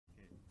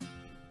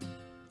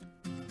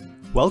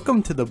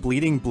Welcome to the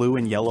Bleeding Blue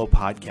and Yellow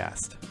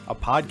podcast, a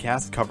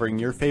podcast covering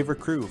your favorite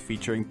crew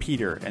featuring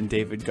Peter and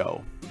David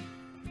Go.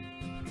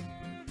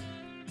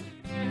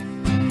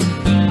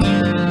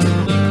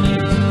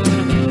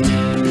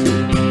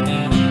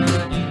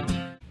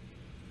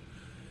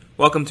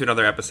 Welcome to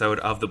another episode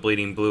of the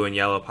Bleeding Blue and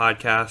Yellow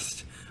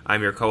podcast.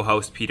 I'm your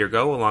co-host Peter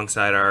Go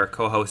alongside our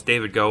co-host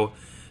David Go.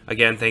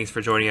 Again, thanks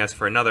for joining us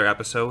for another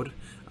episode.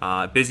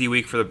 Busy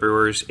week for the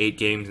Brewers, 8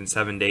 games in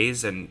 7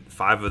 days, and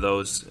 5 of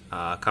those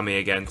coming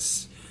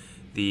against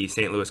the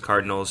St. Louis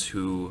Cardinals,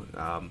 who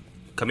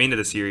coming into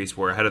the series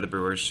were ahead of the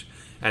Brewers.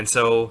 And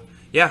so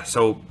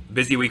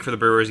busy week for the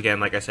Brewers. Again,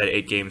 like I said,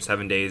 8 games,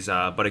 7 days,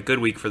 but a good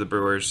week for the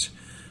Brewers.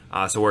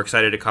 So we're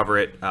excited to cover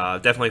it.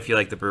 Definitely feel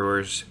like the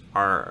Brewers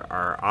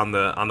are on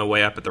the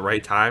way up at the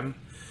right time.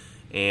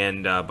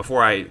 And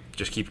before I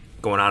just keep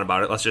going on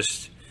about it, let's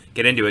just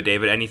get into it,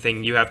 David.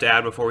 Anything you have to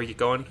add before we get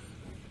going?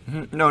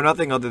 No,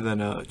 nothing other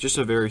than just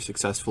a very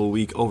successful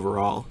week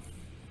overall.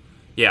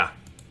 Yeah,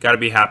 got to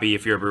be happy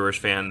if you're a Brewers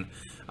fan.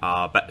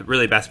 But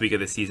really best week of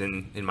the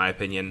season, in my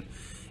opinion.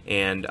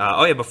 And,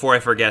 before I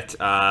forget,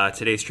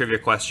 today's trivia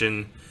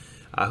question.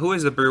 Who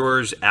is the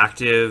Brewers'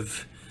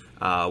 active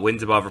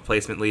wins above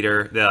replacement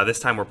leader? This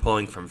time we're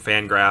pulling from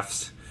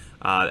Fangraphs,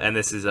 and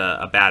this is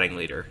a batting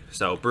leader.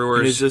 So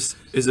Brewers... And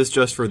is this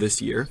just for this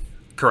year?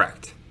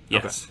 Correct.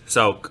 Yes. Okay.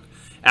 So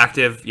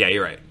active... Yeah,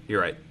 you're right.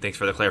 Thanks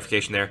for the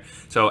clarification there.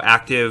 So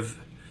active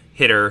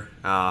hitter,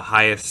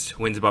 highest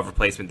wins above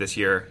replacement this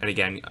year. And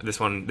again, this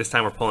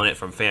time we're pulling it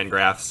from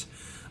Fangraphs.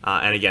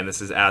 And again,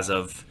 this is as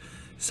of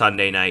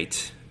Sunday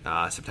night,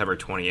 September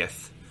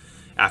 20th,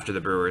 after the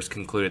Brewers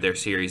concluded their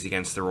series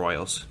against the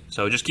Royals.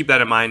 So just keep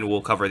that in mind.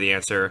 We'll cover the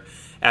answer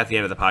at the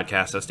end of the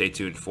podcast, so stay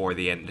tuned for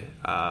the end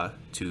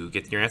to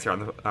get your answer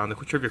on the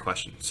trivia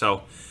question.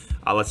 So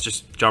let's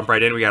just jump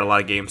right in. We got a lot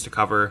of games to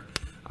cover.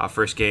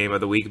 First game of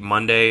the week,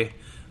 Monday.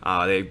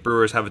 The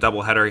Brewers had a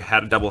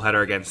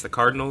doubleheader against the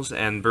Cardinals,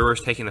 and Brewers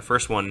taking the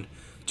first one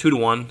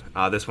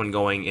 2-1. This one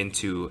going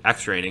into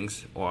extra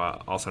innings, or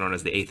also known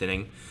as the 8th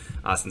inning,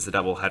 since the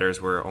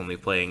doubleheaders were only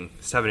playing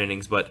 7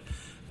 innings. But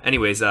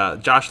anyways,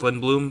 Josh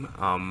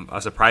Lindblom,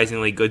 a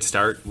surprisingly good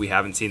start. We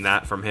haven't seen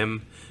that from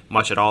him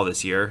much at all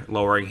this year,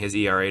 lowering his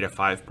ERA to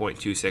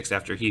 5.26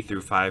 after he threw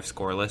 5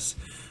 scoreless.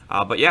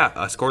 A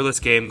scoreless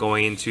game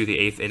going into the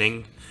 8th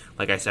inning.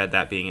 Like I said,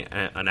 that being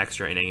an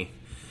extra inning.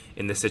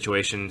 In this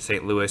situation,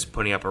 St. Louis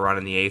putting up a run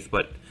in the 8th,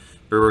 but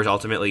Brewers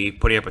ultimately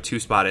putting up a 2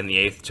 spot in the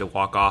 8th to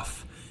walk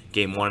off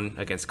Game 1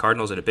 against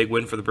Cardinals, and a big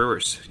win for the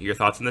Brewers. Your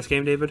thoughts on this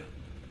game, David?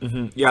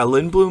 Mm-hmm. Yeah,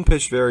 Lindblom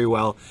pitched very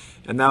well,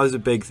 and that was a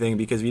big thing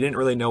because we didn't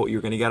really know what you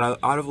were going to get out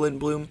of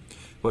Lindblom.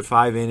 But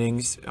 5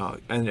 innings,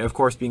 and of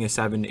course being a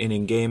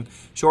 7-inning game,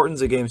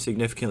 shortens a game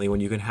significantly when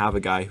you can have a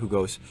guy who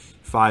goes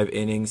 5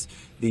 innings.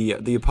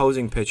 The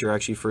opposing pitcher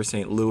actually for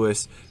St.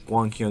 Louis,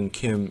 Kwang-Hyun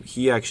Kim,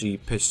 he actually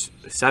pitched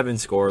 7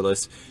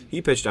 scoreless. He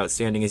pitched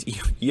outstanding. His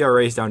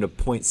ERA is down to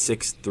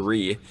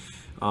 .63.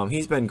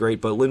 He's been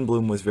great, but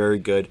Lindblom was very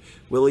good.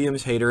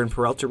 Williams, Hader, and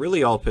Peralta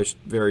really all pitched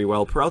very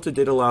well. Peralta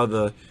did allow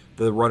the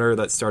runner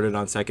that started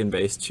on second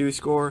base to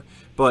score,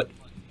 but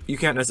you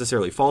can't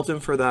necessarily fault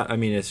him for that. I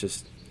mean, it's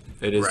just...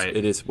 It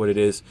is what it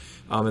is.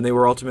 And they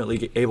were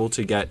ultimately able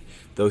to get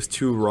those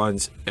 2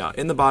 runs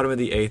in the bottom of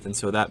the 8th, and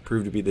so that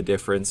proved to be the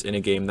difference in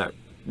a game that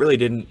really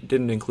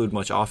didn't include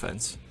much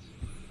offense.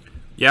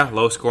 Yeah,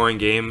 low-scoring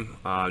game.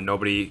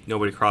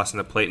 Nobody crossing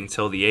the plate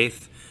until the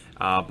 8th.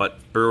 But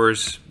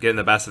Brewers getting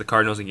the best of the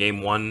Cardinals in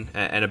Game 1,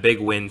 and a big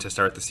win to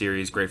start the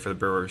series. Great for the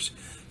Brewers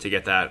to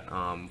get that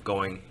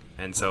going.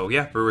 And so,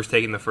 Brewers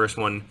taking the first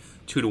one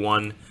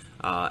 2-1.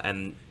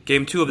 And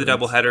Game 2 of the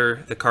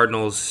doubleheader, the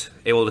Cardinals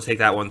able to take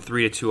that one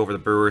 3-2 over the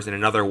Brewers in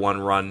another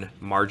 1-run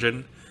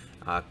margin.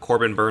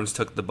 Corbin Burnes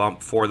took the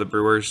bump for the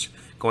Brewers,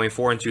 going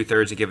 4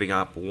 2/3 and giving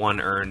up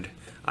 1 earned.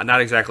 Not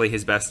exactly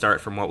his best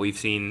start from what we've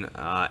seen.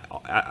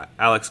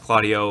 Alex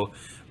Claudio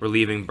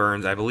relieving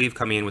Burnes, I believe,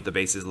 coming in with the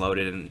bases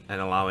loaded and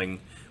allowing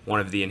one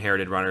of the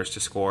inherited runners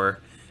to score.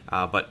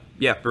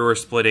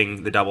 Brewers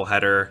splitting the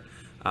doubleheader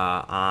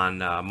on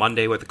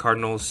Monday with the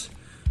Cardinals.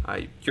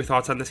 Your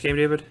thoughts on this game,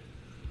 David?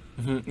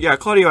 Mm-hmm. Yeah,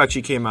 Claudio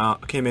actually came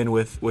in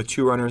with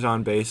 2 runners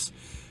on base.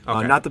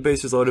 Okay. Not the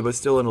bases loaded, but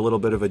still in a little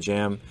bit of a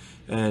jam.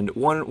 And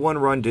one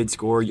run did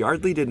score.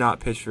 Yardley did not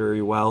pitch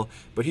very well,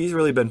 but he's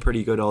really been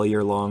pretty good all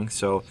year long.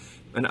 So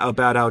a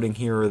bad outing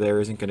here or there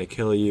isn't going to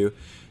kill you.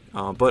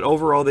 But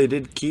overall, they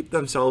did keep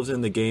themselves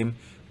in the game.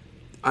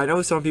 I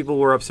know some people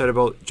were upset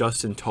about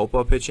Justin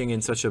Topa pitching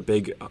in such a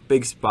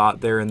big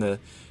spot there in the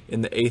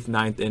 8th,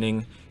 9th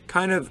inning.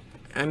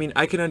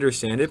 I can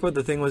understand it, but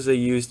the thing was they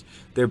used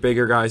their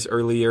bigger guys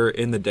earlier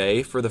in the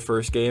day for the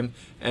first game,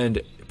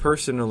 and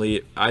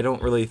personally, I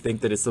don't really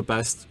think that it's the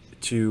best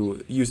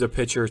to use a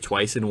pitcher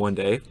twice in one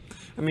day.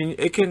 I mean,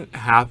 it can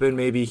happen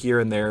maybe here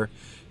and there,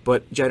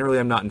 but generally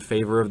I'm not in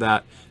favor of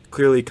that.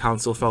 Clearly,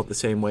 Counsell felt the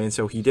same way, and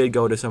so he did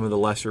go to some of the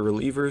lesser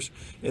relievers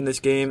in this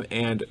game,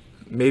 and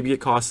maybe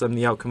it cost them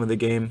the outcome of the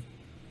game.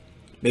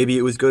 Maybe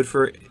it was good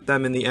for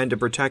them in the end to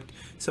protect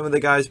some of the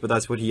guys, but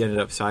that's what he ended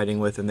up siding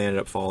with, and they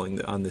ended up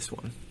falling on this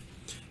one.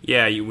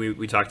 Yeah,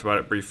 we talked about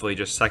it briefly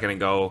just a second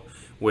ago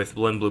with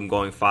Lindblom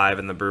going 5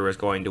 and the Brewers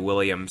going to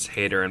Williams,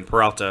 Hader, and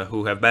Peralta,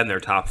 who have been their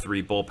top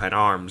 3 bullpen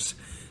arms.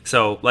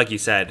 So, like you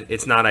said,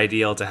 it's not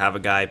ideal to have a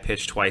guy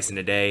pitch twice in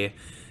a day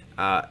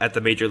at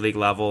the major league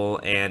level,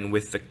 and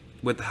with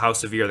how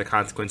severe the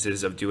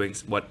consequences of doing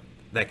what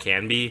that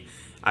can be,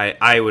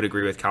 I would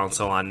agree with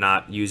counsel on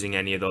not using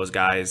any of those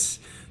guys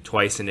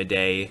twice in a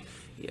day,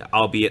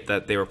 albeit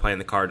that they were playing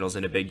the Cardinals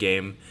in a big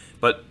game.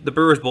 But the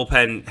Brewers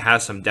bullpen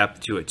has some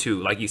depth to it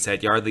too. Like you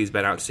said, Yardley's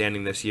been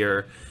outstanding this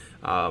year,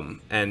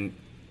 and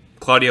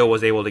Claudio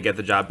was able to get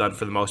the job done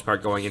for the most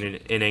part going in an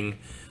inning.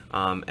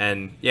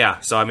 And yeah,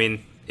 so I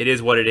mean, it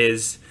is what it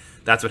is.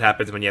 That's what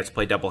happens when you have to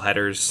play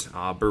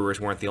doubleheaders. Brewers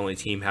weren't the only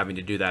team having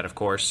to do that, of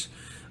course.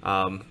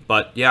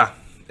 But yeah,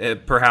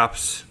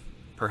 perhaps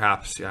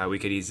we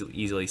could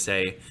easily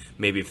say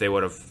maybe if they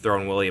would have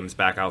thrown Williams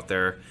back out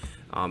there,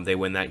 they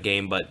win that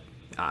game. But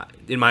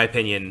in my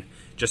opinion,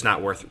 just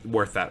not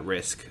worth that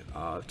risk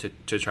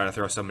to try to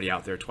throw somebody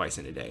out there twice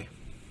in a day.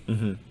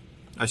 Mm-hmm.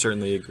 I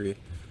certainly agree.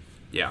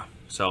 Yeah.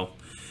 So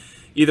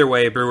either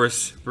way,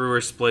 Brewers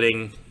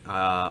splitting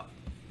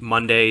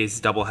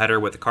Monday's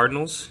doubleheader with the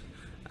Cardinals,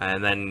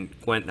 and then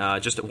went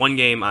just one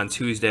game on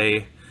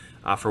Tuesday.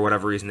 For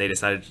whatever reason, they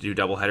decided to do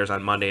doubleheaders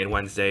on Monday and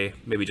Wednesday,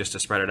 maybe just to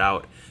spread it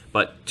out.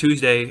 But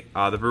Tuesday,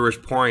 the Brewers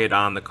pouring it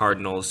on the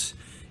Cardinals,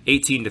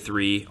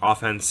 18-3.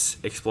 Offense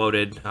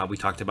exploded. We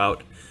talked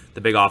about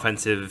the big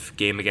offensive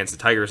game against the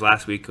Tigers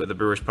last week. The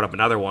Brewers put up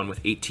another one with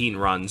 18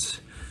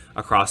 runs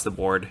across the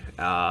board.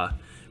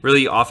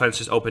 Really, offense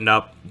just opened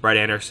up. Brett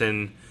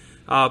Anderson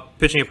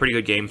pitching a pretty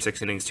good game,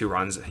 6 innings, 2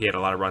 runs. He had a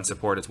lot of run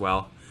support as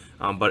well.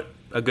 But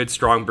a good,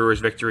 strong Brewers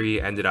victory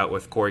ended out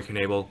with Corey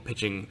Knebel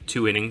pitching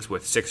 2 innings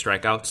with 6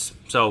 strikeouts.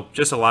 So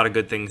just a lot of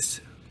good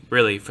things,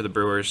 really, for the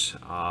Brewers.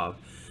 And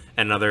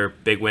another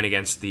big win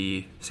against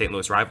the St.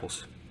 Louis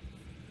rivals.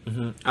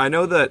 Mm-hmm. I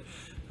know that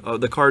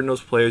the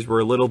Cardinals players were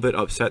a little bit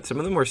upset. Some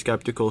of them were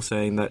skeptical,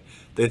 saying that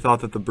they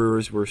thought that the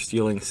Brewers were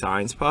stealing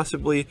signs,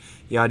 possibly.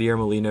 Yadier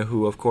Molina,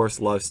 who of course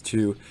loves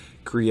to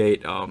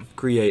create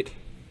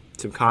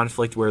some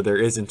conflict where there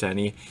isn't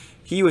any,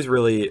 he was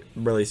really,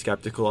 really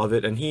skeptical of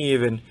it, and he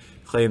even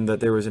claimed that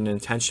there was an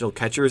intentional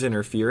catcher's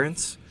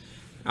interference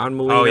on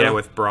Molina. Oh yeah,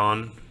 with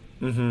Braun.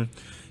 Mm-hmm.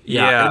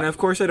 Yeah, and of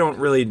course I don't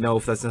really know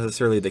if that's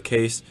necessarily the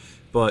case,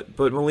 but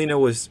Molina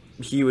was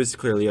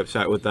clearly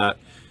upset with that.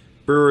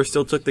 Brewers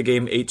still took the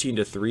game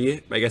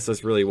 18-3. I guess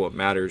that's really what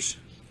matters.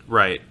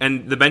 Right,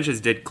 and the benches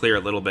did clear a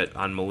little bit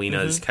on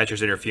Molina's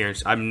catcher's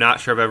interference. I'm not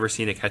sure I've ever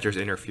seen a catcher's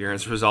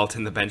interference result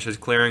in the benches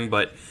clearing,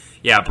 but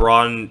yeah,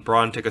 Braun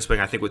took a swing,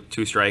 I think, with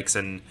 2 strikes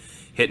and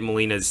hit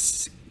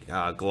Molina's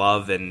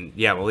glove, and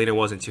yeah, Molina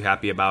wasn't too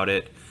happy about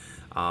it.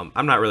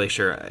 I'm not really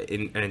sure.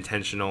 An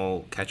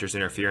intentional catcher's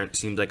interference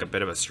seemed like a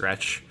bit of a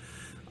stretch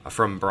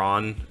from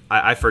Braun.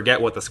 I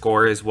forget what the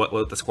score is,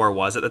 what the score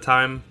was at the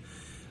time,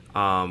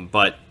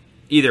 but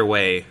either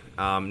way,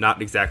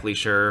 not exactly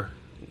sure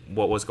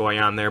what was going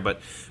on there,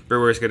 but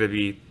Brewers going to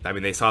be, I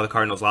mean, they saw the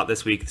Cardinals a lot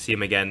this week, see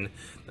them again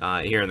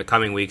here in the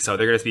coming week, so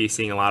they're going to be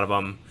seeing a lot of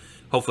them.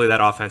 Hopefully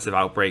that offensive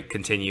outbreak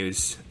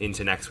continues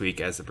into next week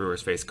as the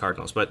Brewers face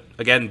Cardinals. But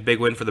again, big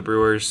win for the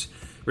Brewers,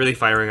 really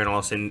firing on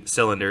all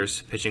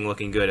cylinders, pitching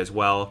looking good as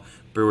well.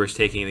 Brewers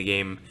taking the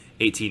game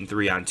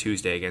 18-3 on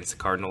Tuesday against the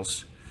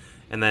Cardinals.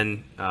 And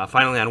then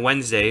finally on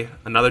Wednesday,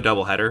 another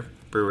doubleheader,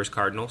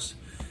 Brewers-Cardinals.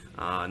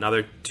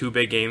 Another 2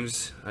 big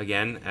games,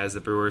 again, as the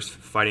Brewers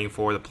fighting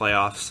for the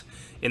playoffs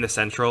in the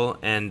Central.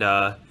 And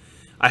I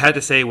had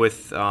to say,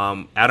 with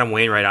Adam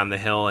Wainwright on the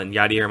hill and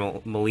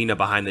Yadier Molina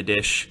behind the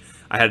dish,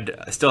 I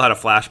still had a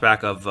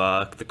flashback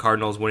of the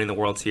Cardinals winning the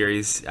World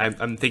Series.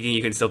 I'm thinking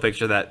you can still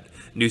picture that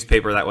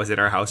newspaper that was in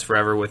our house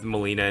forever with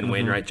Molina and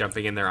Wainwright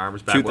jumping in their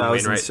arms back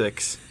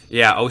 2006.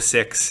 Yeah,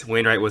 06.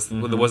 Wainwright was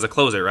a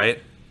closer,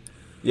 right?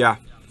 Yeah,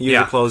 he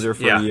was a closer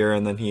for a year,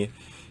 and then he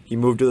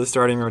moved to the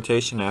starting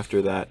rotation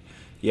after that.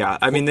 Yeah,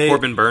 I mean,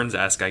 Corbin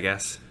Burns-esque, I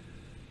guess.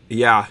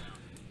 Yeah.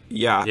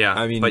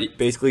 I mean,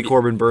 basically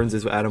Corbin Burns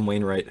is Adam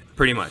Wainwright.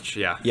 Pretty much,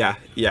 yeah. Yeah.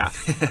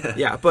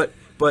 Yeah, but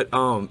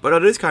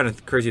it is kind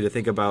of crazy to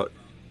think about.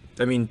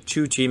 I mean,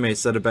 2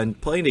 teammates that have been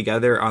playing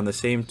together on the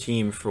same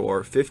team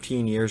for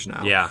 15 years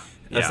now. Yeah.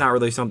 That's not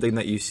really something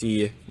that you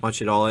see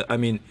much at all. I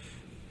mean,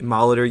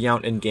 Molitor,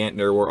 Yount, and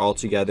Gantner were all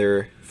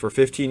together for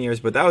 15 years,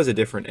 but that was a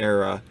different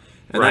era.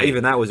 And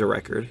right. that was a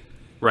record.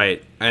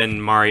 Right.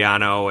 And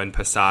Mariano and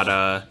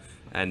Posada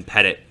and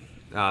Pettit,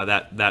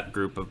 that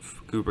group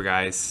of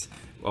guys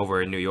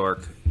over in New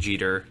York,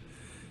 Jeter.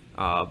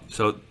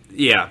 So,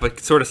 yeah, but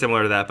sort of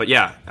similar to that. But,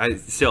 yeah,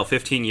 still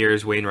 15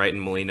 years, Wainwright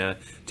and Molina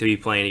to be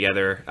playing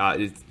together.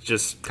 It's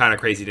just kind of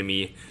crazy to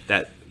me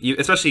that,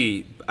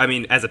 especially, I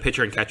mean, as a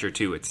pitcher and catcher,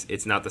 too,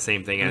 it's not the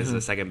same thing as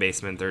a second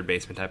baseman, third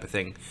baseman type of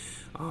thing.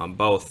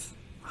 Both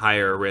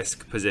higher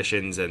risk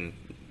positions. And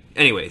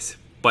anyways,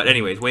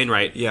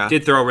 Wainwright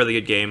did throw a really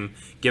good game,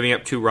 giving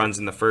up 2 runs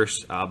in the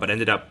first, but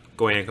ended up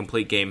going a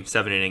complete game,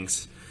 7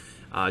 innings,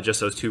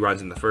 just those 2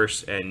 runs in the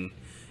first, and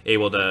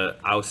able to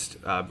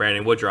oust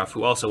Brandon Woodruff,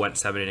 who also went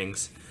 7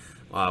 innings.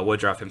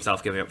 Woodruff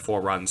himself giving up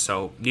 4 runs.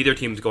 So neither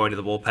team's going to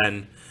the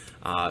bullpen.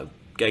 I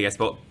guess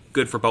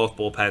good for both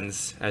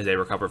bullpens as they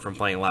recover from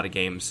playing a lot of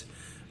games.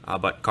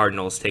 But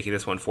Cardinals taking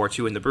this one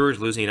 4-2, and the Brewers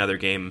losing another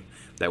game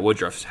that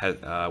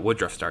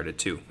Woodruff started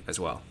too as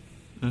well.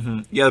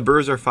 Mm-hmm. Yeah, the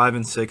Brewers are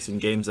 5-6 in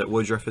games that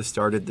Woodruff has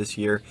started this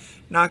year.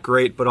 Not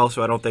great, but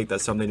also I don't think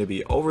that's something to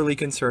be overly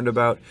concerned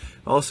about.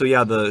 Also,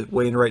 yeah, the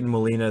Wainwright and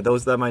Molina,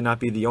 that might not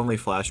be the only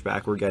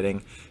flashback we're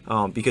getting,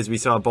 because we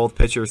saw both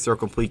pitchers throw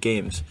complete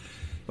games.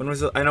 I know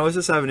it was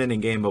a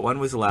 7-inning game, but when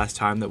was the last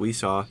time that we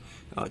saw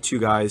two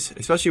guys,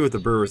 especially with the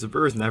Brewers? The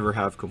Brewers never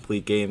have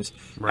complete games.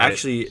 Right.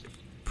 Actually,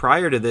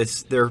 prior to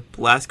this, their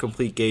last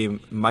complete game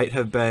might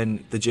have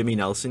been the Jimmy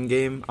Nelson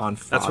game on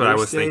Father's That's what I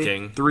was Day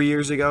thinking 3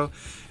 years ago.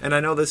 And I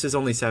know this is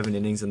only 7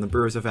 innings, and the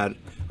Brewers have had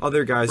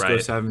other guys go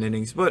Right. 7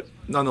 innings, but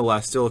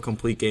nonetheless, still a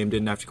complete game.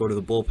 Didn't have to go to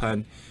the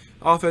bullpen.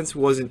 Offense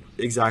wasn't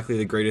exactly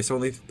the greatest.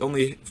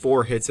 Only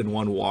 4 hits and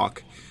 1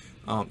 walk.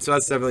 So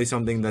that's definitely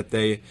something that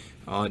they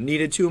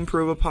needed to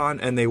improve upon,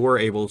 and they were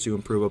able to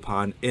improve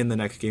upon in the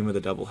next game of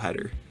the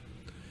doubleheader.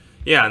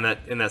 Yeah,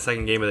 in that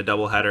second game of the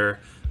doubleheader,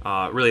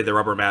 really the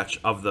rubber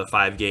match of the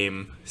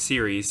 5-game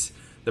series,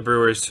 the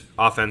Brewers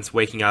offense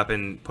waking up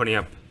and putting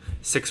up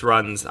 6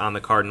 runs on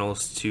the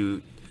Cardinals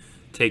to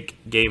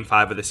take Game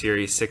 5 of the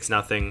series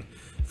 6-0.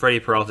 Freddie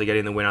Peralta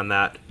getting the win on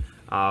that.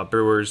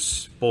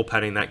 Brewers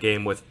bullpenning that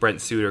game with Brent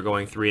Suter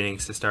going 3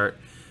 innings to start.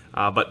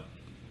 But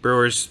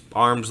Brewers'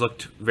 arms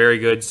looked very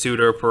good.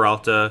 Suter,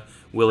 Peralta,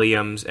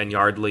 Williams, and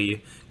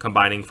Yardley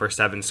combining for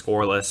 7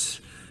 scoreless.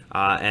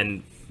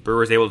 And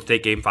Brewers able to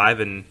take Game 5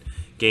 and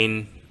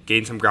gain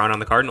some ground on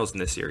the Cardinals in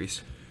this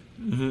series.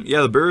 Mm-hmm.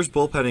 Yeah, the Brewers'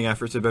 bullpenning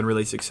efforts have been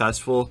really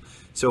successful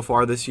so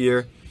far this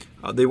year.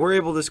 They were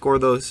able to score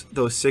those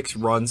 6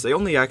 runs. They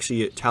only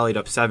actually tallied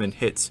up 7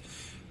 hits.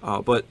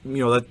 But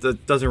that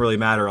doesn't really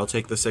matter. I'll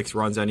take the 6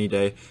 runs any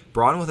day.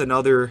 Braun with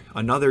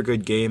another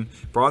good game.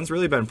 Braun's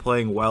really been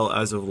playing well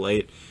as of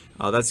late.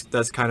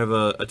 That's kind of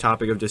a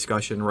topic of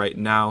discussion right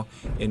now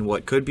in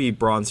what could be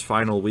Braun's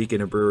final week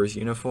in a Brewers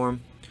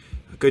uniform.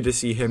 Good to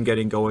see him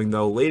getting going,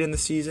 though, late in the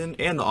season,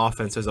 and the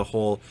offense as a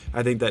whole.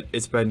 I think that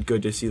it's been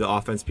good to see the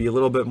offense be a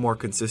little bit more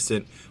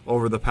consistent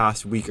over the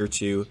past week or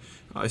two,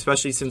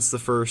 especially since the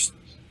first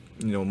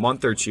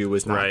month or two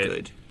was not Right.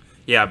 good.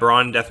 Yeah,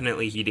 Braun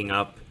definitely heating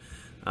up.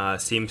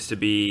 Seems to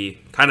be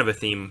kind of a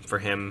theme for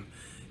him.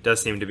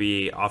 Does seem to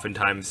be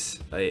oftentimes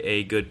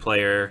a good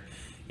player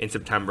in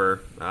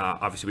September.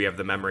 Obviously, we have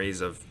the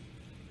memories of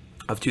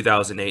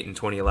 2008 and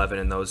 2011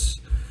 and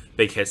those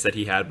big hits that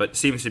he had, but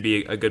seems to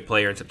be a good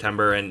player in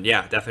September. And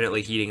yeah,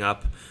 definitely heating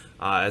up,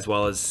 as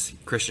well as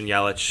Christian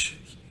Yelich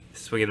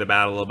swinging the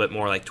bat a little bit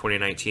more like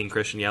 2019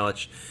 Christian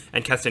Yelich,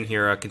 and Keston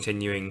Hiura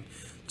continuing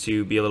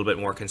to be a little bit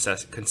more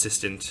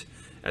consistent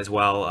as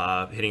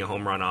well, hitting a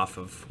home run off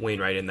of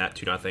Wainwright in that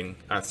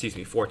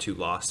 4-2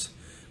 loss.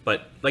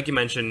 But like you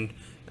mentioned,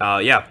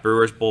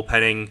 Brewers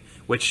bullpenning,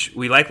 which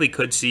we likely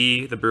could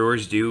see the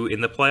Brewers do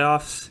in the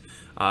playoffs.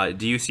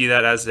 Do you see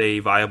that as a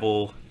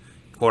viable,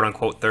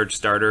 quote-unquote, third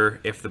starter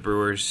if the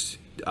Brewers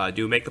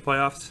do make the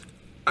playoffs?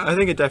 I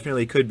think it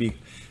definitely could be.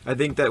 I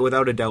think that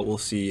without a doubt we'll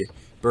see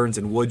Burns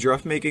and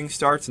Woodruff making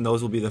starts, and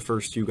those will be the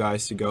first 2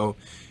 guys to go.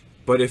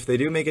 But if they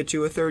do make it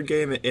to a third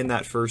game in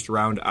that first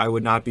round, I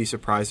would not be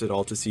surprised at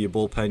all to see a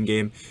bullpen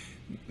game.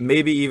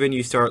 Maybe even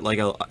you start like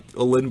a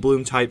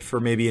Lindblom type for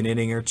maybe an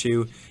inning or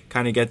 2,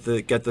 kind of get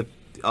the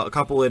a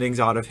couple innings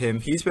out of him.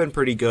 He's been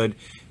pretty good,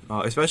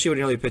 especially when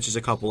he only pitches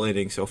a couple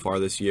innings so far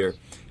this year.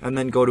 And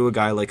then go to a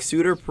guy like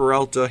Suter,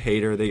 Peralta,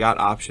 Hader. They got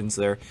options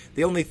there.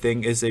 The only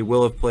thing is they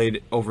will have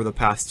played over the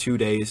past 2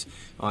 days.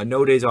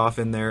 No days off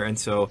in there, and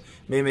so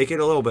may make it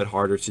a little bit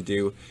harder to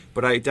do.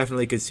 But I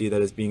definitely could see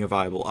that as being a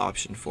viable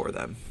option for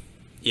them.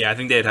 Yeah, I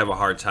think they'd have a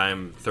hard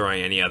time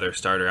throwing any other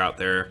starter out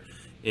there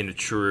in a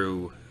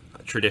true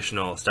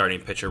traditional starting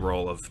pitcher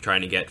role of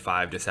trying to get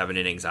 5 to 7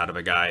 innings out of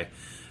a guy.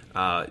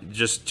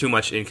 Just too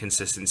much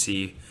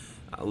inconsistency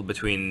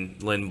between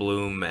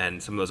Lindblom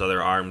and some of those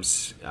other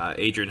arms.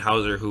 Adrian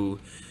Hauser, who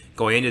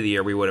going into the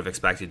year we would have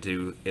expected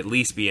to at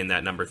least be in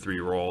that number 3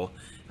 role,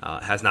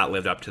 has not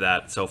lived up to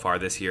that so far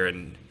this year,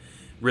 and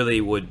really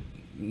would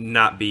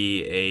not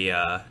be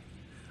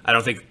I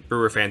don't think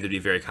Brewer fans would be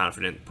very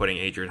confident putting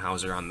Adrian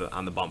Hauser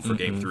on the bump for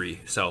Game 3.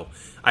 So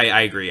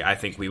I agree. I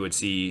think we would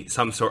see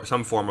some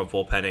form of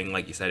bullpenning,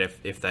 like you said,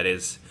 if that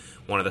is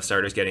one of the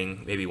starters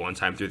getting maybe one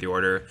time through the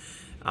order.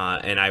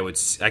 And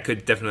I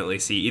could definitely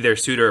see either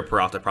Suter or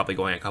Peralta probably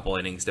going a couple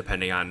innings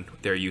depending on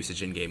their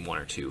usage in Game 1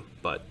 or 2.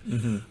 But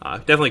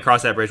definitely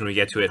cross that bridge when we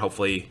get to it.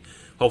 Hopefully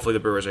the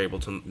Brewers are able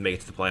to make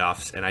it to the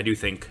playoffs. And I do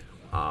think,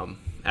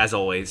 as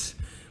always,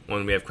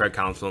 when we have Craig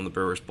Counsell in the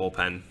Brewers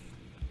bullpen,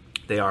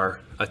 they are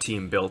a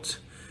team built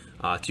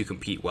to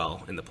compete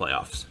well in the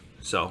playoffs.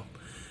 So,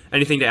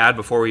 anything to add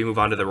before we move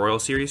on to the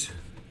Royals series?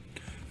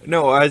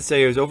 No, I'd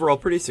say it was overall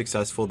pretty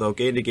successful, though.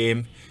 Game to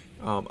game,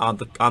 on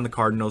the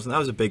Cardinals, and that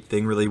was a big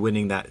thing, really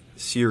winning that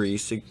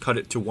series to cut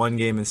it to 1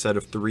 game instead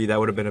of 3. That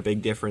would have been a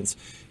big difference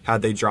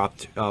had they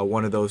dropped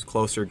one of those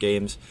closer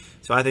games.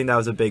 So I think that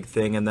was a big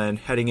thing. And then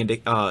heading into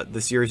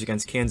the series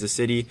against Kansas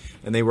City,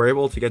 and they were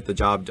able to get the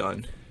job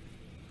done.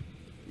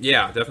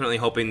 Yeah, definitely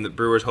hoping the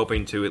Brewers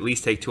hoping to at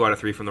least take 2 out of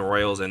 3 from the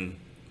Royals, and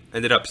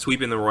ended up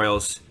sweeping the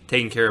Royals,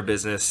 taking care of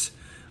business.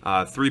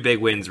 3 big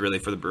wins really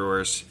for the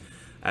Brewers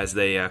as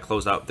they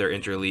closed out their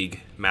interleague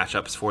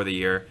matchups for the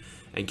year.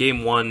 And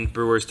game 1,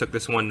 Brewers took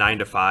this one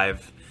 9-5.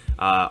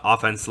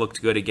 Offense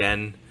looked good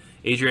again.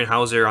 Adrian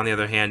Hauser, on the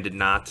other hand, did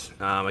not.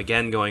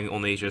 Again, going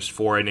only just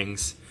 4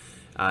 innings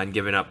and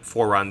giving up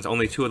 4 runs.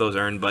 Only 2 of those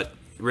earned, but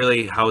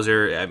really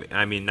Hauser,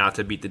 I mean, not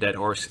to beat the dead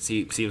horse.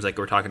 It seems like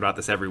we're talking about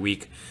this every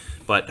week.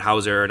 But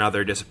Hauser,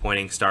 another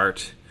disappointing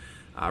start.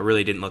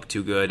 Really didn't look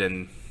too good,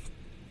 and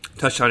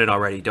touched on it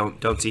already.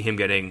 Don't see him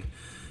getting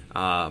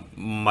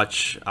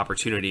much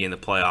opportunity in the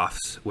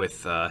playoffs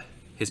with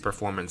his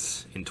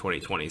performance in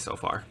 2020 so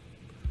far.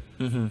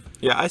 Mm-hmm.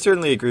 Yeah, I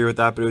certainly agree with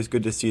that, but it was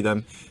good to see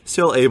them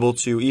still able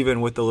to,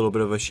 even with a little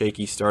bit of a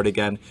shaky start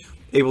again,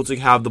 able to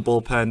have the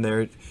bullpen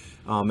there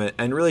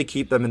and really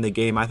keep them in the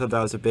game. I thought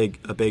that was a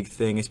big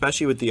thing,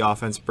 especially with the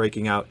offense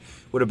breaking out.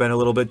 Would have been a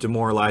little bit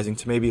demoralizing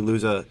to maybe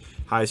lose a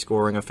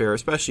high-scoring affair,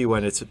 especially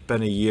when it's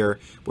been a year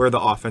where the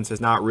offense has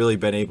not really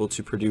been able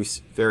to produce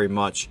very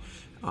much.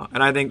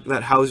 And I think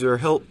that Hauser,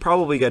 he'll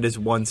probably get his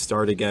 1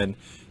 start again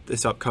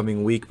this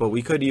upcoming week, but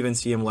we could even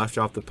see him left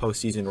off the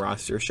postseason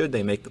roster should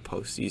they make the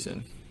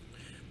postseason.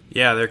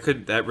 Yeah, that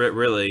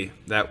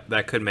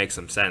could make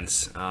some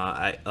sense.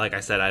 Like I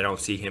said, I don't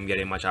see him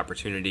getting much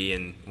opportunity,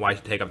 and why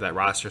take up that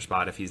roster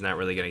spot if he's not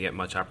really going to get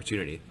much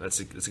opportunity? That's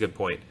a good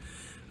point.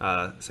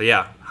 So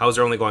yeah,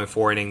 Hauser only going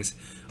 4 innings,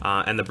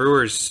 and the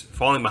Brewers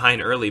falling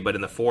behind early, but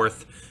in the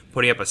 4th,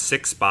 putting up a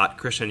 6 spot.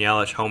 Christian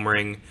Yelich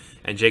homering,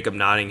 and Jacob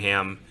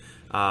Nottingham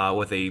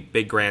with a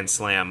big grand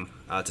slam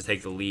to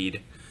take the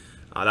lead.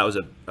 That was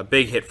a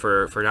big hit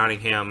for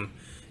Nottingham,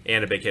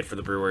 and a big hit for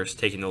the Brewers,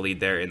 taking the lead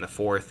there in the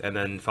 4th, and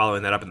then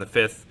following that up in the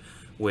 5th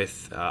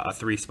with a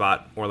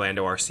 3-spot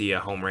Orlando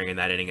Arcia homering in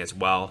that inning as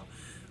well.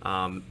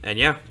 And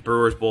yeah,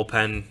 Brewers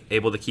bullpen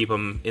able to keep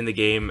him in the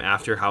game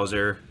after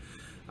Hauser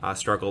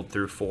struggled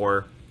through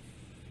 4,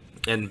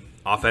 and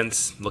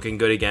offense looking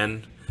good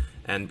again,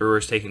 and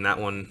Brewers taking that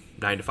one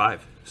 9-5.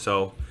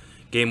 So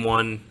game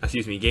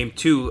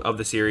 2 of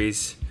the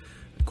series,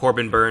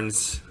 Corbin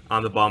Burnes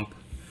on the bump,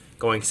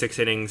 going 6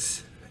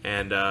 innings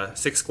and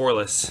 6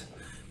 scoreless.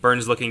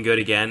 Burnes looking good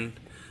again,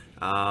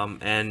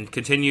 and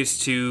continues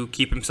to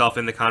keep himself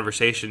in the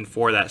conversation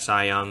for that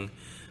Cy Young.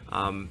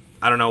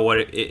 I don't know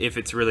if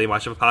it's really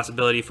much of a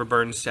possibility for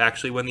Burnes to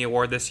actually win the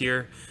award this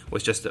year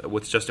with just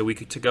a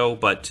week to go,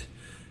 but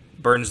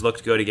Burnes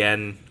looked good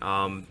again.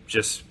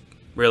 Just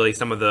really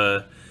some of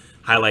the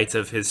highlights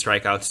of his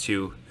strikeouts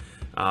too,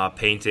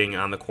 painting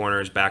on the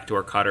corners,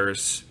 backdoor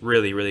cutters,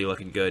 really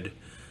looking good,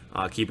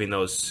 keeping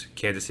those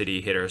Kansas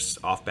City hitters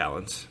off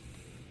balance.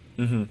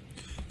 Mm-hmm.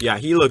 Yeah,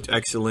 he looked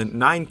excellent.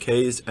 9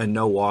 Ks and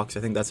no walks.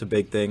 I think that's a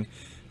big thing.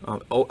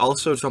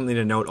 Also, something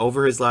to note,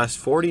 over his last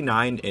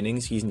 49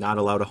 innings, he's not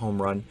allowed a home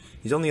run.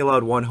 He's only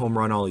allowed 1 home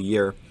run all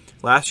year.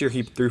 Last year,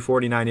 he threw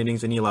 49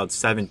 innings and he allowed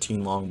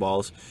 17 long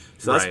balls.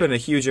 So that's been a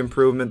huge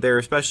improvement there,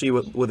 especially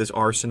with his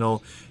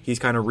arsenal. He's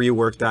kind of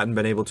reworked that and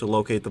been able to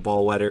locate the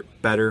ball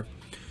better.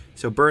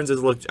 So Burnes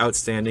has looked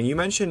outstanding. You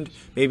mentioned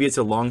maybe it's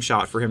a long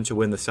shot for him to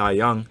win the Cy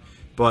Young,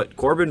 but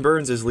Corbin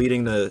Burnes is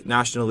leading the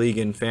National League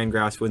in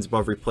Fangraphs wins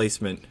above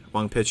replacement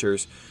among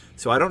pitchers.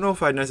 So I don't know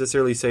if I'd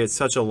necessarily say it's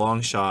such a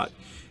long shot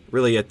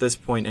really at this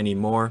point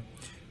anymore.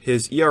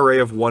 His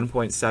ERA of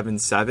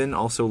 1.77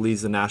 also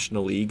leads the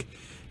National League.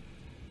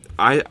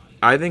 I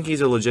think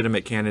he's a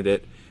legitimate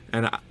candidate,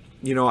 and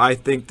I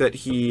think that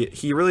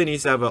he really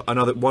needs to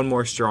have one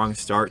more strong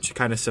start to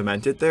kind of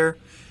cement it there.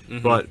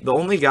 Mm-hmm. But the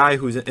only guy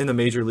who's in the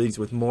major leagues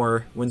with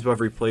more wins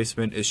above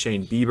replacement is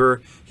Shane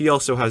Bieber. He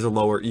also has a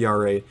lower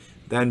ERA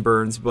than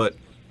Burnes, but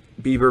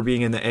Bieber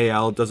being in the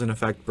AL doesn't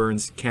affect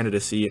Burnes'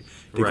 candidacy.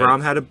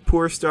 DeGrom had a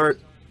poor start.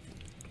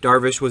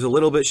 Darvish was a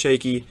little bit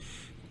shaky.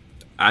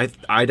 I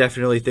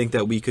definitely think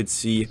that we could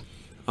see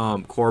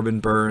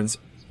Corbin Burnes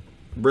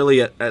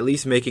really at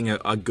least making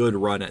a good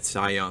run at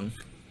Cy Young.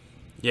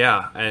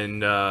 Yeah,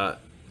 and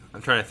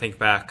I'm trying to think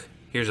back.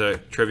 Here's a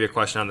trivia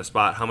question on the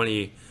spot. How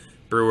many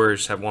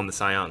Brewers have won the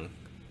Cy Young?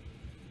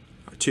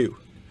 2.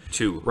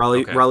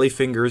 Okay. Raleigh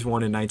Fingers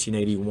won in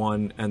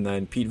 1981, and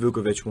then Pete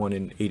Vukovich won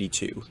in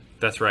 82.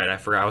 That's right. I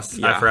forgot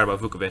about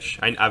Vukovich.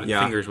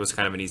 Fingers was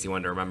kind of an easy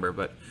one to remember,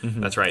 but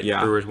that's right.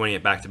 Yeah. Brewers winning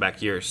it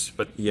back-to-back years,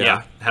 but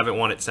haven't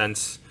won it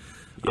since.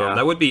 Yeah.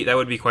 That would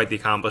be quite the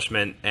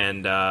accomplishment.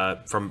 And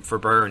for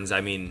Burnes,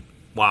 I mean,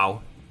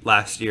 wow!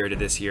 Last year to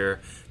this year,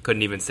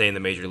 couldn't even stay in the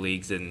major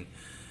leagues, and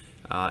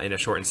in a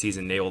shortened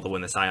season, able to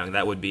win the Cy Young.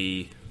 That would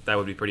be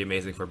pretty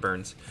amazing for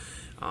Burnes.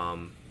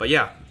 But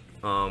yeah.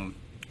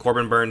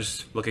 Corbin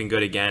Burnes looking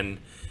good again,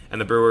 and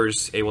the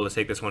Brewers able to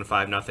take this one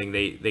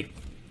 5-0. They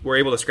were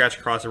able to scratch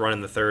across a run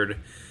in the 3rd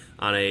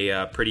on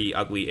a pretty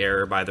ugly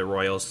error by the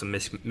Royals, some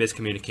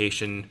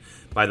miscommunication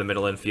by the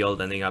middle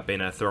infield, ending up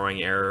in a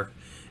throwing error,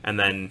 and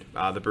then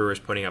the Brewers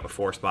putting up a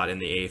 4 spot in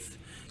the 8th.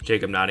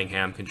 Jacob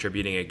Nottingham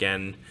contributing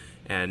again,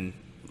 and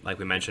like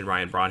we mentioned,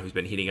 Ryan Braun, who's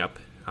been heating up,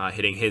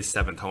 hitting his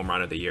 7th home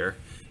run of the year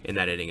in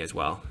that inning as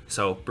well.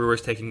 So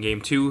Brewers taking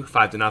Game 2,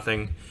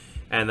 5-0,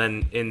 and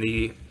then in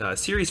the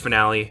series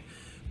finale,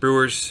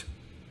 Brewers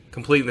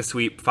completing the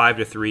sweep,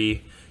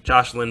 5-3.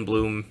 Josh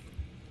Lindblom,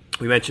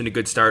 we mentioned a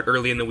good start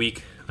early in the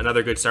week.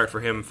 Another good start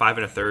for him, 5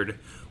 1/3,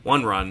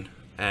 1 run,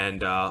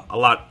 and a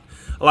lot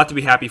to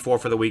be happy for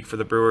the week for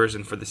the Brewers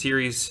and for the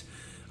series.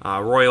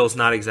 Royals,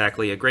 not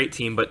exactly a great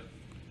team, but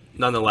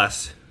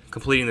nonetheless,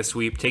 completing the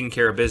sweep, taking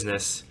care of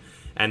business,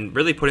 and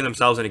really putting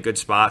themselves in a good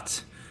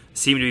spot.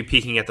 Seem to be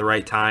peaking at the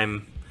right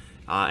time,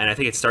 and I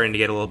think it's starting to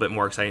get a little bit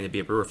more exciting to be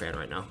a Brewer fan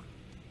right now.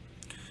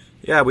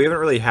 Yeah, we haven't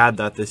really had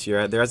that this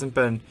year. There hasn't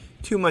been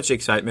too much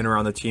excitement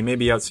around the team,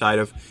 maybe outside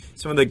of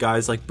some of the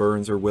guys like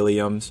Burns or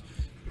Williams.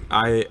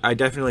 I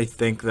definitely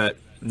think that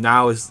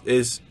now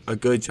is a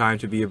good time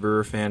to be a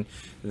Brewer fan.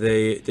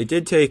 They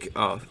did take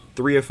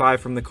 3 of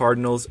 5 from the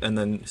Cardinals and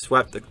then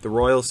swept the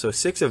Royals, so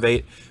 6 of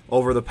 8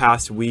 over the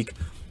past week.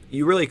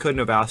 You really couldn't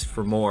have asked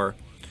for more.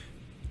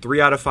 3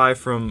 out of 5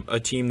 from a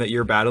team that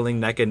you're battling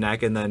neck and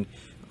neck, and then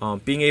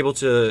being able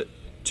to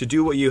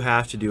do what you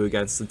have to do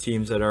against the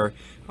teams that are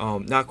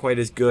not quite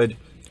as good.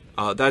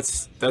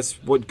 That's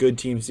what good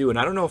teams do. And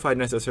I don't know if I'd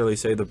necessarily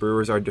say the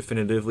Brewers are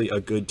definitively a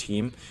good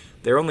team.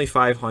 They're only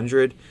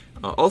 500.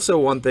 Also,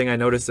 one thing I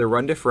noticed, their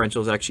run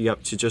differential is actually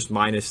up to just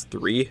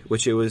 -3,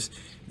 which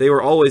they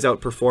were always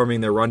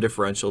outperforming their run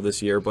differential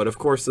this year. But of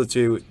course, the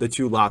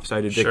two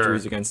lopsided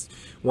victories against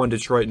one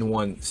Detroit and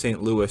one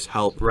St. Louis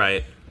help.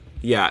 Right.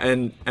 Yeah,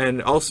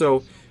 and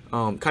also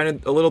kind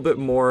of a little bit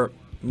more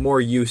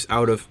use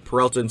out of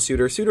Peralta and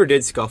Suter. Suter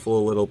did scuffle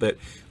a little bit,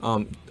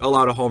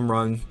 allowed a home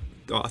run,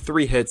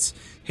 3 hits.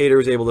 Hader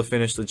was able to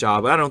finish the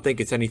job. I don't think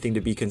it's anything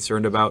to be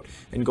concerned about.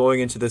 And going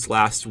into this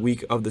last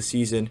week of the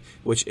season,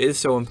 which is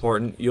so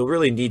important, you'll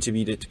really need to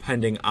be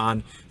depending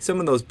on some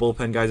of those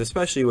bullpen guys,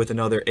 especially with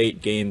another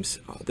 8 games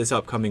this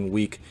upcoming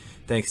week,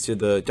 thanks to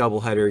the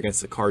doubleheader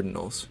against the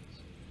Cardinals.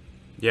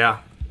 Yeah,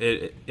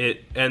 and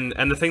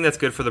the thing that's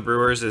good for the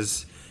Brewers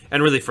is,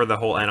 and really for the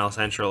whole NL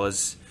Central,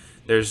 is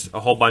there's a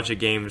whole bunch of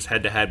games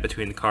head-to-head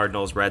between the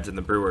Cardinals, Reds, and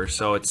the Brewers.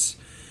 So it's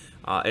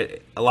a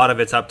lot of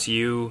it's up to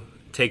you.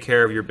 Take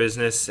care of your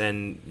business,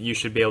 and you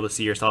should be able to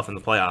see yourself in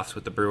the playoffs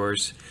with the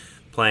Brewers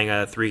playing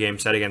a 3-game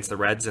set against the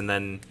Reds, and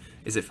then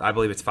I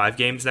believe it's 5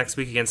 games next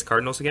week against the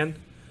Cardinals again.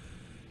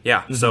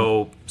 Yeah, mm-hmm.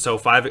 So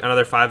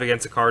another 5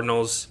 against the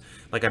Cardinals,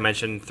 like I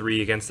mentioned,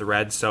 3 against the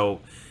Reds. So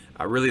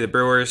really, the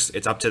Brewers,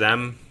 it's up to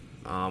them.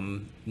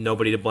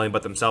 Nobody to blame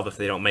but themselves if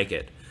they don't make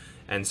it.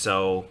 And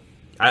so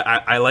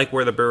I like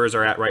where the Brewers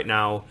are at right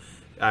now.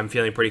 I'm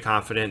feeling pretty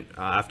confident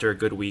after a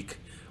good week.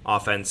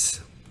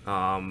 Offense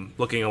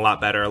looking a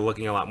lot better,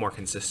 looking a lot more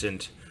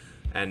consistent,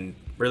 and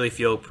really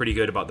feel pretty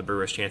good about the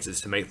Brewers'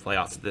 chances to make the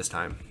playoffs at this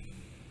time.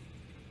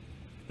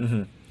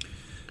 Mm-hmm.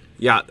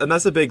 Yeah, and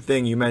that's a big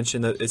thing. You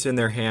mentioned that it's in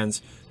their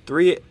hands.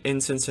 3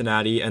 in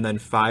Cincinnati and then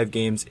 5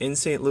 games in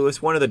St.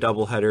 Louis. One of the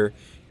doubleheader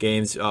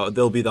games,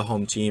 they'll be the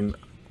home team.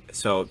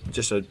 So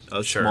just a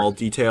Sure. small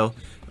detail,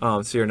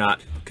 so you're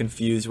not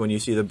confused when you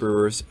see the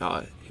Brewers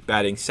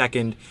batting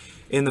second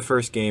in the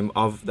first game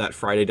of that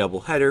Friday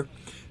doubleheader.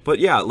 But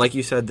yeah, like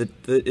you said,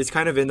 it's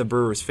kind of in the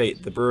Brewers'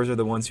 fate. The Brewers are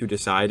the ones who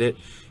decide it.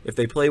 If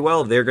they play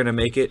well, they're going to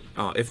make it.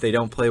 If they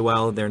don't play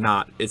well, they're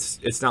not.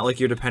 It's not like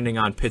you're depending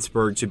on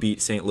Pittsburgh to beat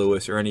St.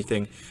 Louis or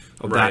anything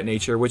of that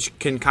nature, which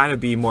can kind of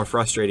be more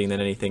frustrating than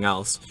anything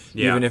else.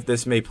 Yeah. Even if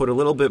this may put a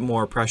little bit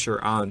more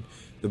pressure on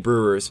the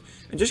Brewers.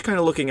 And just kind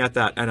of looking at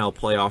that NL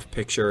playoff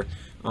picture,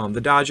 the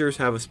Dodgers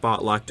have a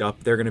spot locked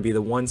up. They're going to be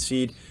the 1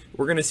 seed.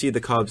 We're going to see the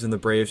Cubs and the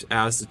Braves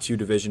as the 2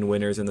 division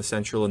winners in the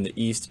Central and the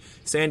East.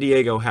 San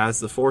Diego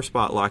has the 4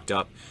 spot locked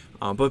up.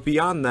 But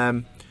beyond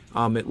them,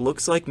 it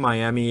looks like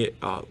Miami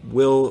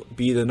will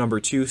be the number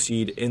 2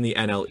 seed in the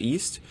NL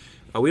East.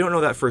 We don't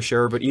know that for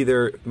sure, but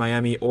either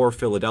Miami or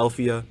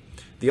Philadelphia.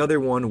 The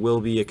other one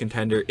will be a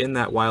contender in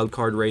that wild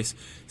card race.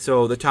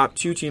 So the top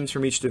 2 teams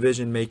from each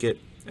division make it,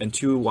 and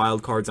 2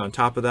 wild cards on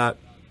top of that.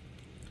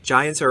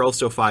 Giants are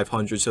also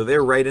 500, so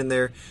they're right in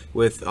there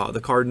with the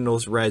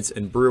Cardinals, Reds,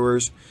 and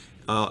Brewers,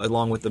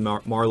 along with the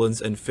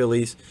Marlins and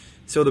Phillies.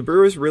 So the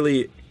Brewers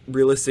really,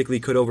 realistically,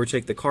 could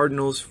overtake the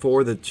Cardinals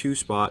for the 2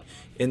 spot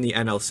in the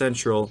NL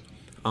Central.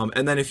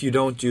 And then if you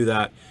don't do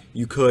that,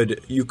 you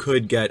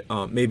could get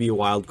maybe a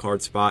wild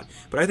card spot.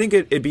 But I think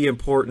it'd be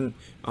important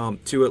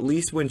to at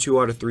least win 2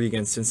 out of 3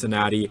 against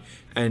Cincinnati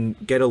and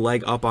get a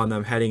leg up on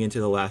them heading into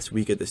the last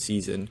week of the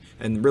season.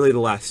 And really the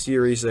last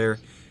series there.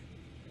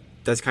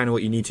 That's kind of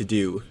what you need to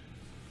do.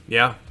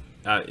 Yeah,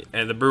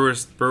 and the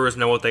Brewers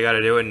know what they got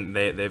to do, and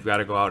they've got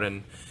to go out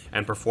and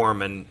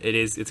perform. And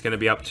it's going to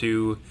be up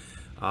to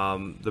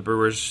the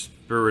Brewers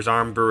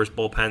arm, Brewers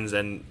bullpens,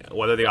 and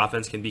whether the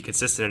offense can be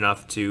consistent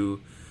enough to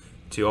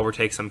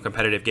overtake some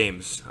competitive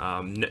games.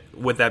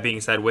 With that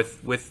being said,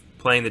 with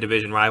playing the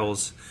division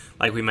rivals,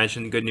 like we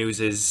mentioned, good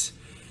news is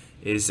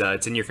is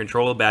it's in your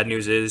control. Bad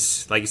news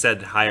is, like you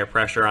said, higher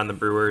pressure on the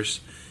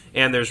Brewers,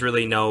 and there's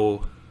really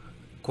no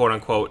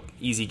quote-unquote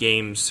easy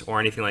games or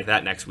anything like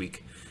that next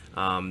week.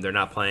 They're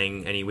not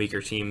playing any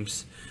weaker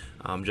teams,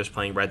 just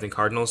playing Reds and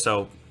Cardinals.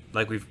 So,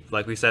 like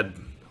we said,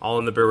 all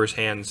in the Brewers'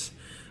 hands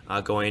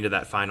going into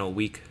that final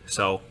week.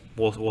 So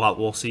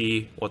we'll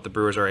see what the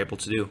Brewers are able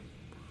to do.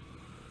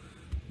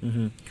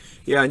 Mm-hmm.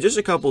 Yeah, and just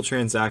a couple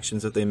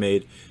transactions that they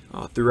made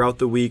throughout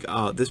the week.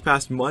 This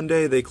past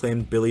Monday, they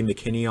claimed Billy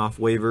McKinney off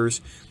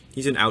waivers.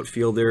 He's an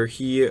outfielder.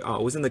 He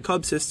was in the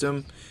Cubs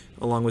system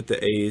along with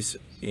the A's,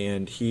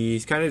 and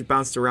he's kind of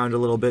bounced around a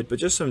little bit, but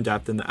just some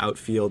depth in the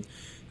outfield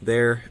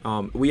there.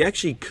 We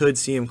actually could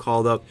see him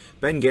called up.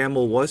 Ben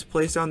Gamble was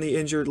placed on the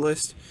injured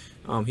list.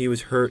 He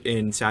was hurt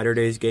in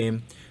Saturday's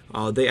game.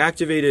 They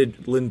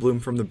activated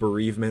Lindblom from the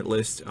bereavement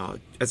list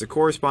as a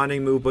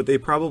corresponding move, but they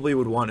probably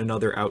would want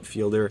another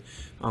outfielder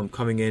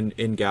coming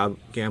in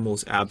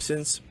Gamble's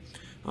absence.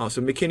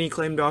 So McKinney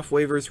claimed off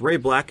waivers. Ray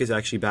Black is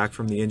actually back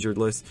from the injured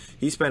list.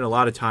 He spent a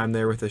lot of time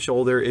there with a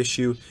shoulder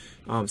issue,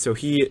 so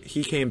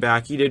he came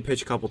back. He did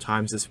pitch a couple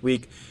times this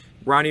week.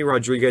 Ronnie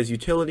Rodriguez,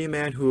 utility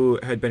man, who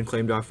had been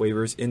claimed off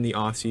waivers in the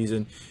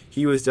offseason,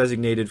 he was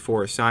designated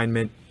for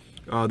assignment.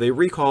 They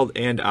recalled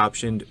and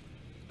optioned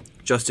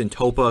Justin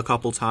Topa a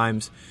couple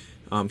times.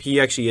 He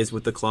actually is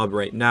with the club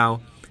right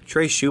now.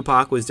 Trey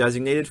Shupak was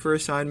designated for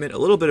assignment. A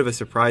little bit of a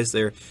surprise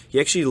there. He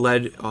actually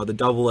led the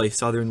AA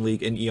Southern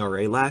League in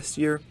ERA last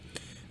year,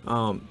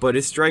 but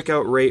his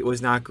strikeout rate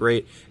was not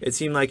great. It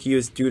seemed like he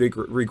was due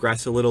to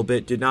regress a little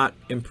bit. Did not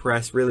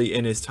impress really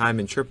in his time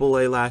in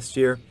AAA last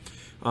year,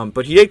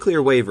 but he did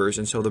clear waivers,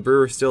 and so the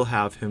Brewers still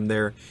have him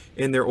there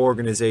in their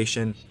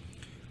organization.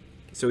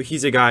 So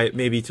he's a guy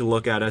maybe to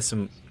look at as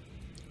some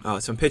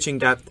pitching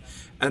depth.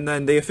 And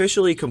then they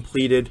officially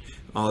completed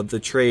the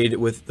trade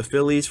with the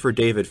Phillies for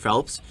David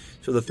Phelps.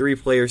 So the three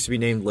players to be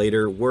named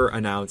later were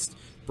announced.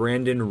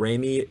 Brandon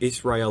Ramey,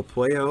 Israel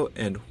Puello,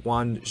 and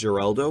Juan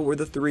Giraldo were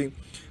the three.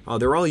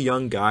 They're all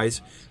young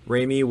guys.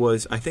 Ramey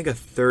was, I think, a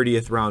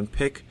 30th round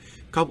pick.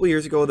 A couple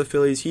years ago with the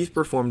Phillies, he's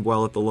performed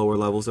well at the lower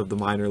levels of the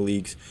minor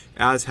leagues,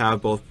 as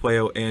have both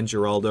Puello and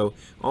Giraldo.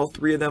 All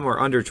three of them are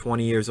under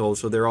 20 years old,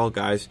 so they're all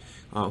guys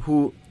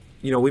who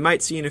we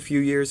might see in a few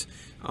years.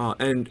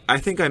 And I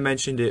think I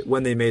mentioned it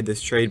when they made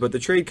this trade, but the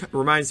trade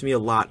reminds me a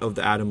lot of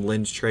the Adam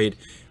Lind trade.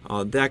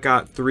 That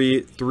got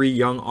three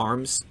young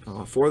arms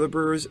for the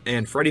Brewers,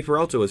 and Freddie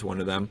Peralta was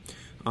one of them.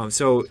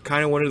 So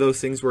kind of one of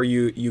those things where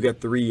you get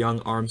three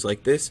young arms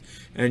like this,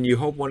 and you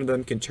hope one of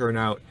them can turn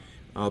out.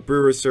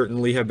 Brewers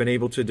certainly have been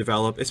able to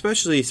develop,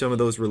 especially some of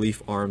those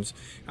relief arms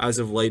as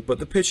of late, but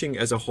the pitching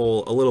as a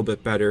whole a little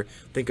bit better.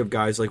 Think of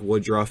guys like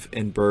Woodruff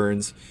and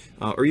Burns,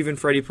 or even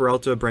Freddie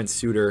Peralta, Brent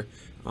Suter.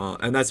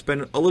 And that's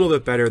been a little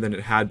bit better than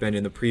it had been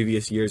in the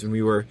previous years when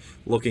we were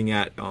looking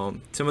at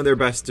some of their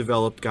best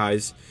developed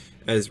guys,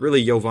 as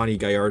really Giovanni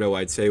Gallardo,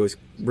 I'd say, was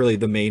really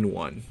the main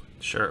one.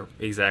 Sure,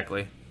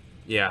 exactly.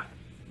 Yeah,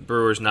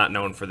 Brewers not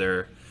known for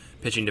their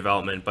pitching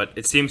development, but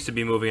it seems to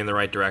be moving in the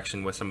right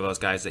direction with some of those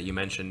guys that you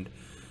mentioned.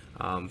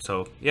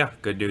 So, yeah,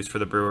 good news for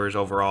the Brewers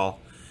overall.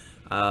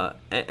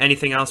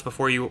 Anything else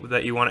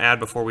that you want to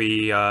add before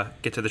we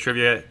get to the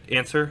trivia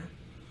answer?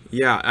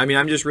 Yeah, I mean,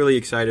 I'm just really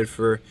excited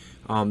for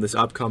this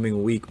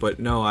upcoming week, but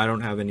no, I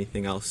don't have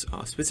anything else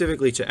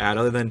specifically to add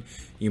other than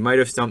you might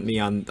have stumped me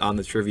on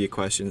the trivia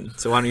question.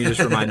 So why don't you just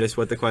remind us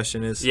what the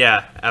question is?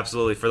 Yeah,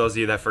 absolutely. For those of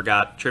you that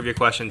forgot, trivia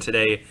question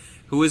today: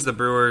 who is the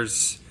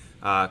Brewers'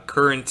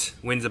 current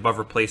wins above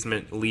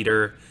replacement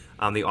leader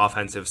on the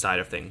offensive side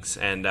of things?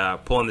 And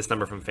pulling this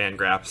number from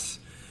Fangraphs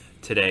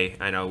today.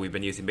 I know we've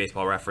been using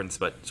Baseball Reference,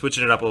 but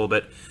switching it up a little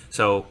bit.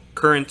 So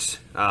current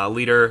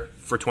leader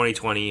for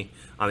 2020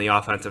 on the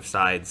offensive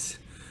sides.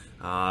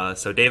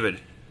 So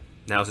David,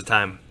 now's the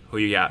time. Who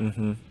you got?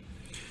 Mm-hmm.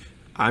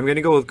 I'm going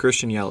to go with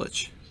Christian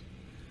Yelich.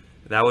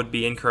 That would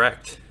be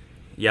incorrect.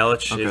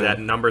 Yelich is at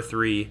number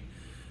 3,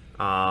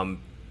 behind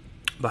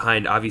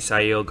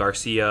Avisail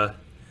Garcia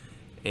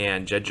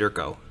and Jed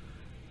Jerko.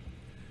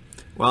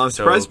 Well, I'm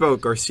surprised about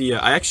Garcia.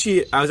 I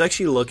was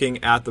actually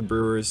looking at the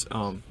Brewers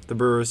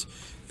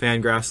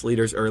Fangraphs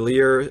leaders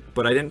earlier,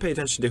 but I didn't pay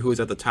attention to who was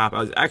at the top. I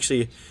was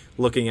actually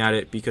looking at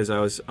it because I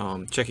was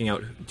checking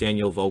out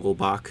Daniel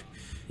Vogelbach.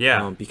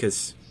 Yeah.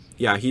 Because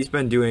he's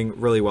been doing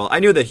really well.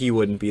 I knew that he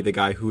wouldn't be the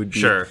guy who would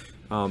be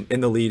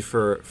in the lead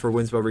for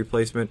wins above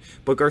replacement,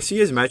 but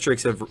Garcia's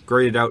metrics have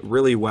graded out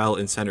really well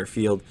in center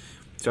field.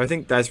 So I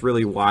think that's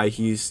really why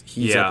he's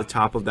at the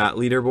top of that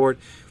leaderboard.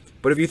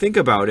 But if you think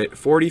about it,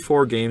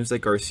 44 games that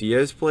Garcia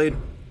has played,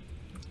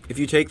 if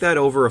you take that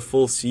over a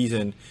full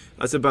season,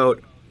 that's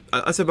about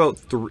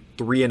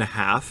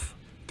 3.5,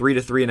 3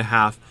 to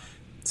 3.5.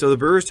 So the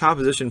Brewers' top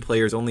position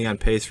player is only on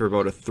pace for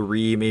about a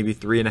 3, maybe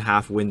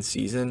 3.5 win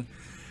season.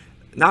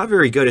 Not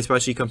very good,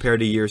 especially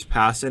compared to years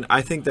past. And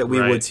I think that we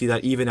would see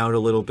that even out a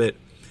little bit.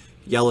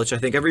 Yelich, I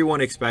think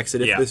everyone expects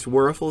that if this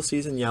were a full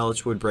season,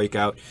 Yelich would break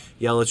out.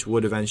 Yelich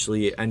would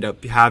eventually end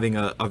up having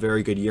a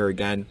very good year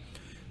again.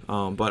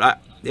 But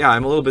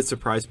I'm a little bit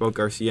surprised about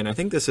Garcia, and I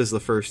think this is the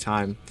first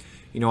time.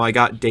 I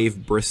got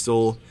Dave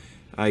Bristol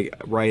I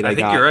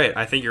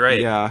think you're right.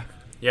 Yeah.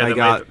 Yeah, I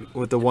got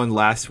with the one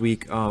last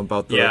week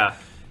about the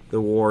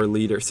WAR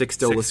leader,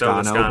 Sixto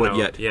Lezcano, but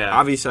yet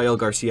Avisail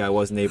Garcia I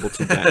wasn't able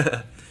to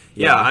bet.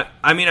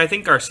 I mean, I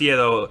think Garcia,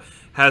 though,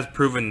 has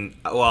proven,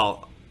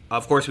 well,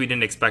 of course we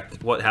didn't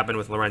expect what happened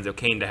with Lorenzo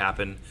Cain to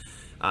happen.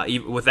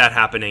 With that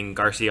happening,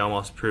 Garcia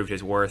almost proved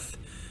his worth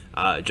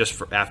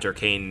after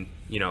Cain,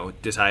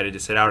 decided to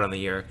sit out on the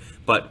year.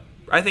 But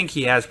I think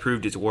he has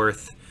proved his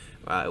worth,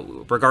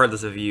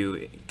 regardless of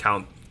you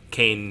count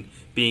Cain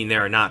being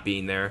there or not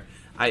being there.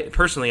 I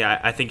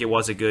think it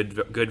was a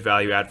good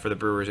value add for the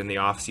Brewers in the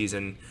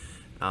offseason.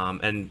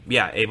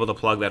 Able to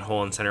plug that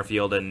hole in center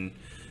field and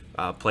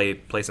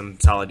play some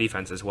solid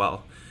defense as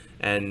well.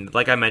 And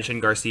like I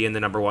mentioned, Garcia in the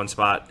number one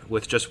spot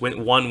with just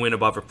one win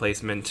above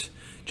replacement,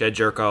 Jed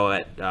Jerko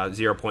at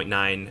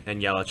 0.9,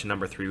 and Yelich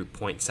number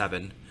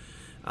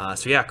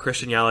 3.7.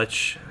 Christian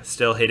Yelich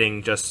still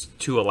hitting just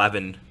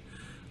 211.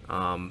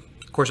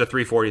 Of course, a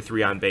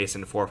 343 on base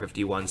and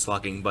 451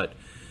 slugging, but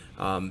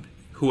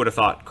who would have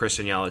thought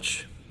Christian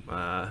Yelich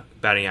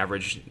batting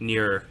average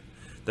near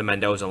the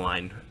Mendoza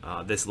line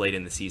this late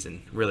in the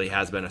season? Really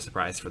has been a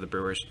surprise for the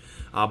Brewers,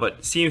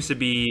 but seems to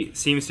be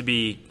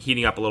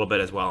heating up a little bit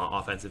as well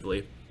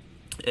offensively.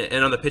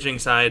 And on the pitching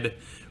side,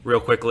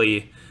 real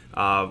quickly,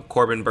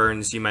 Corbin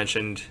Burnes, you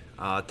mentioned,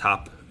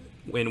 top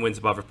wins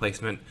above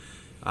replacement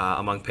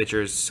among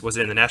pitchers. Was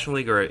it in the National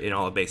League or in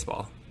all of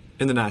baseball?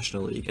 In the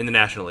National League. In the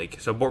National League.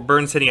 So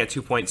Burnes hitting at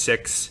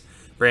 2.6,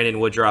 Brandon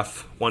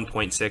Woodruff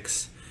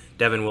 1.6,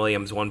 Devin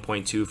Williams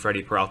 1.2,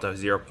 Freddie Peralta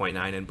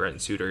 0.9, and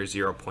Brent Suter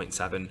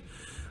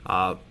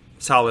 0.7.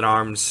 Solid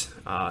arms.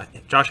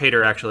 Josh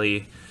Hader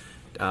actually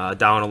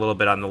down a little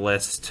bit on the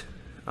list,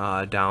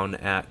 down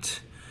at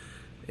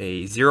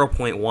a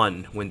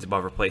 0.1 wins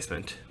above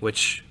replacement,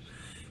 which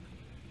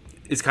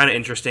is kind of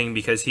interesting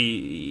because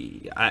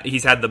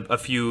he's had a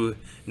few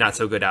not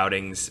so good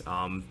outings.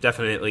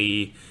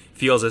 Definitely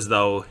feels as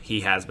though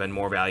he has been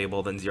more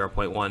valuable than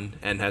 0.1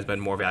 and has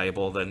been more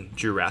valuable than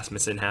Drew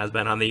Rasmussen has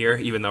been on the year,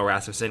 even though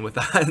Rasmussen with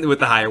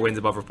the higher wins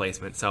above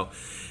replacement. So,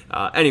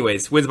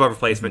 wins above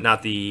replacement,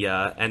 not the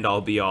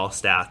end-all be-all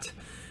stat,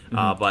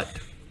 but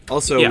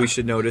also we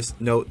should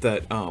note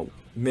that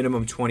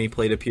minimum 20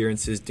 plate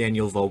appearances,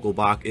 Daniel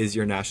Vogelbach is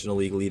your National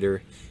League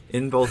leader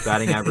in both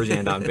batting average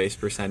and on-base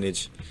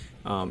percentage.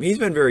 He's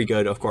been very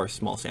good, of course,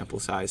 small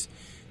sample size.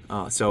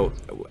 So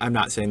I'm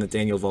not saying that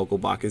Daniel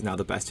Vogelbach is now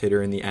the best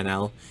hitter in the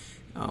NL,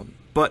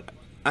 but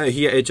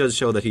it does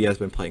show that he has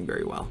been playing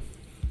very well.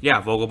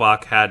 Yeah,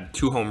 Vogelbach had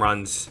 2 home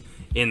runs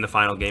in the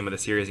final game of the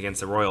series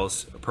against the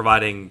Royals,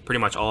 providing pretty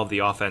much all of the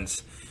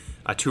offense.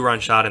 A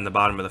 2-run shot in the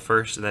bottom of the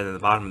first, and then in the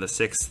bottom of the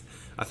 6th,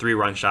 a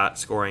 3-run shot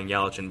scoring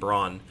Yelich and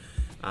Braun,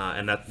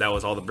 and that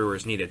was all the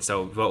Brewers needed.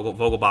 So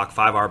Vogelbach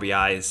 5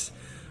 RBIs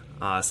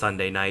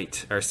Sunday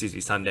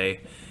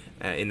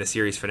in the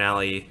series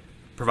finale,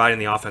 providing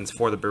the offense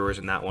for the Brewers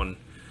in that one.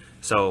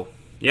 So,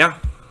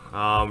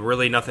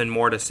 really nothing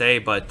more to say,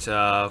 but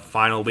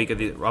final week of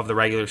the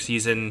regular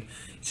season,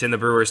 it's in the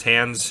Brewers'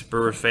 hands.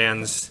 Brewers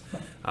fans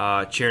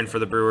cheering for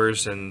the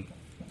Brewers and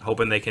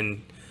hoping they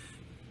can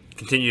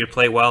continue to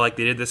play well like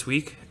they did this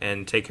week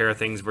and take care of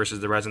things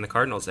versus the Reds and the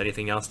Cardinals.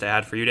 Anything else to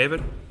add for you,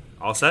 David?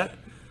 All set?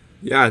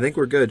 Yeah, I think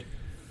we're good.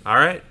 All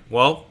right.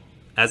 Well,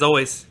 as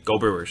always, go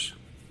Brewers.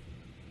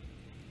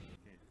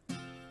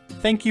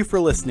 Thank you for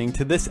listening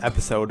to this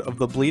episode of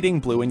the Bleeding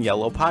Blue and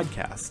Yellow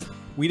podcast.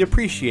 We'd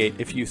appreciate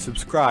if you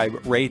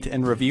subscribe, rate,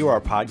 and review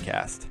our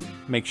podcast.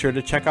 Make sure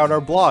to check out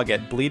our blog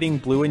at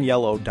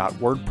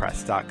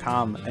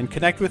bleedingblueandyellow.wordpress.com and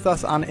connect with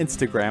us on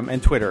Instagram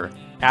and Twitter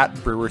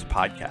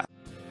 @BrewersPodcast.